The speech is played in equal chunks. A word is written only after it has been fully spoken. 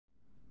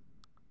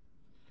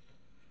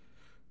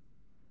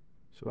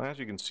So as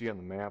you can see on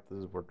the map, this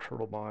is where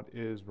TurtleBot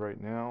is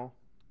right now,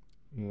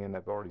 and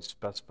I've already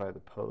specified the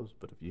pose,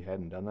 but if you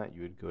hadn't done that,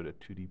 you would go to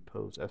 2D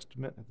pose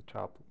estimate at the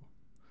top,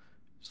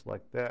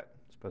 select that,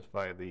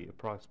 specify the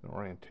approximate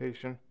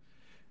orientation,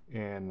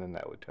 and then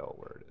that would tell it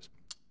where it is.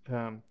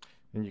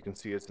 And you can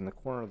see it's in the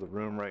corner of the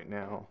room right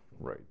now,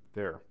 right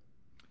there.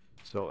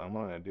 So what I'm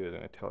going to do is I'm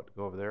going to tell it to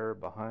go over there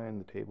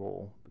behind the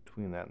table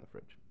between that and the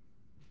fridge.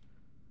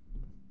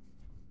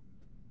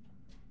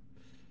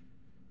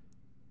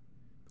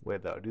 The way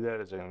that I'll do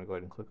that is I'm going to go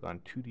ahead and click on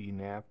 2D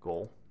nav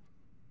goal.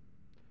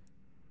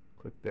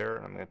 Click there,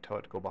 and I'm going to tell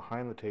it to go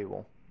behind the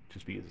table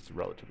just because it's a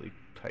relatively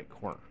tight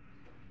corner.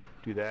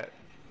 Do that,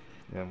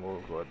 and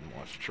we'll go ahead and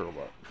launch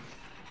TurtleBot.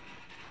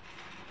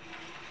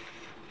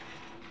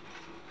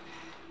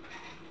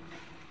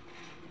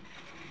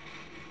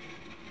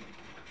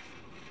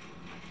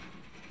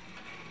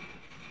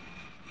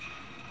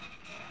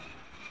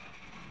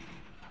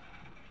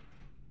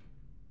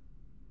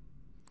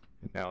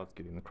 And now it's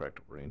getting the correct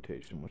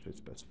orientation, which I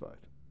specified.